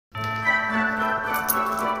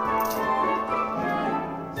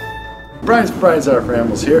Brian's Art for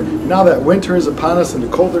Animals here. Now that winter is upon us and the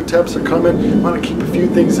colder temps are coming, you want to keep a few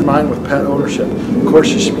things in mind with pet ownership. Of course,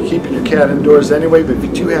 you should be keeping your cat indoors anyway, but if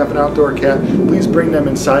you do have an outdoor cat, please bring them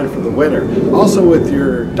inside for the winter. Also with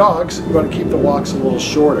your dogs, you want to keep the walks a little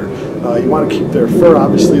shorter. You want to keep their fur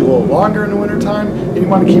obviously a little longer in the winter time, and you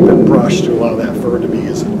want to keep it brushed to allow that fur to be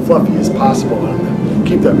as fluffy as possible on them.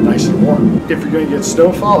 Keep them nice and warm. If you're going to get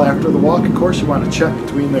snowfall after the walk, of course, you want to check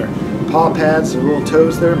between their paw pads, their little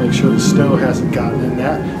toes there, make sure the snow hasn't gotten in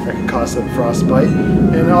that. That can cause them frostbite.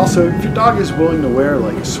 And also, if your dog is willing to wear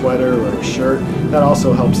like a sweater or a shirt, that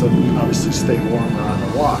also helps them obviously stay warmer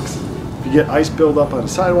on the walks. If you get ice buildup on the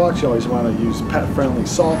sidewalks, you always want to use pet-friendly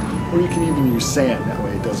salt, or you can even use sand. That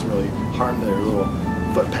way it doesn't really harm their little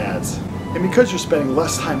foot pads. And because you're spending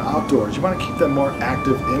less time outdoors, you want to keep them more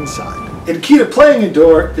active inside. And the key to playing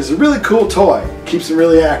indoor is a really cool toy. It keeps them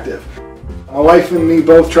really active. My wife and me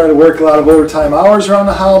both try to work a lot of overtime hours around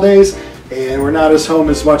the holidays, and we're not as home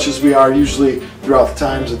as much as we are usually throughout the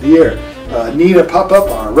times of the year. Nina Pop-Up,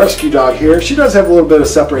 our rescue dog here, she does have a little bit of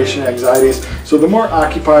separation anxieties, so the more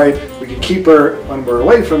occupied we can keep her when we're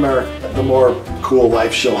away from her, the more cool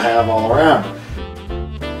life she'll have all around.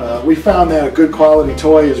 We found that a good quality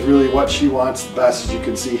toy is really what she wants the best, as you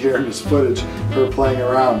can see here in this footage, her playing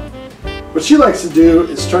around. What she likes to do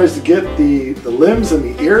is tries to get the limbs and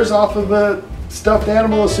the ears off of the stuffed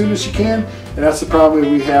animal as soon as she can, and that's the problem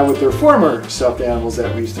we have with her former stuffed animals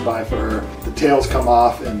that we used to buy for her. The tails come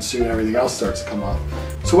off and soon everything else starts to come off.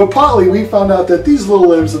 So with Polly, we found out that these little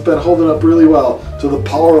limbs have been holding up really well to the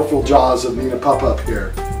powerful jaws of Nina Pop-Up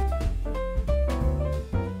here.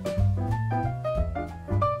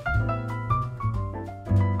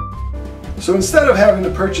 So instead of having to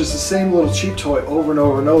purchase the same little cheap toy over and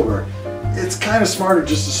over and over, it's kind of smarter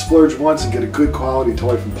just to splurge once and get a good quality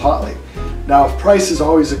toy from Polly. Now, if price is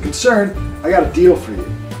always a concern, I got a deal for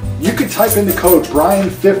you. You can type in the code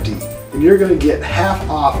Brian50 and you're going to get half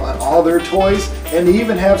off on all their toys, and they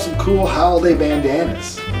even have some cool holiday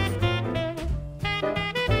bandanas.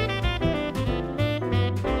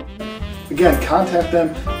 Again, contact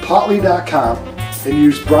them, potly.com, and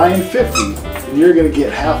use Brian50, and you're going to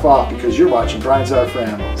get half off because you're watching Brian's Art for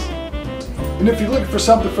Animals. And if you're looking for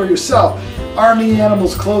something for yourself, Army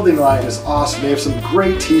Animals clothing line is awesome. They have some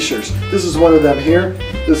great t-shirts. This is one of them here.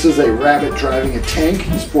 This is a rabbit driving a tank.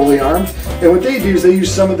 He's fully armed. And what they do is they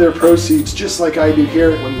use some of their proceeds, just like I do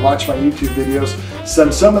here when you watch my YouTube videos,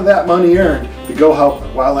 send some of that money earned to go help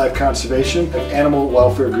wildlife conservation and animal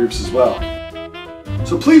welfare groups as well.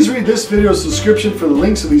 So please read this video's description for the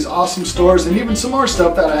links to these awesome stores and even some more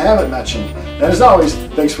stuff that I haven't mentioned. And as always,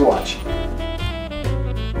 thanks for watching.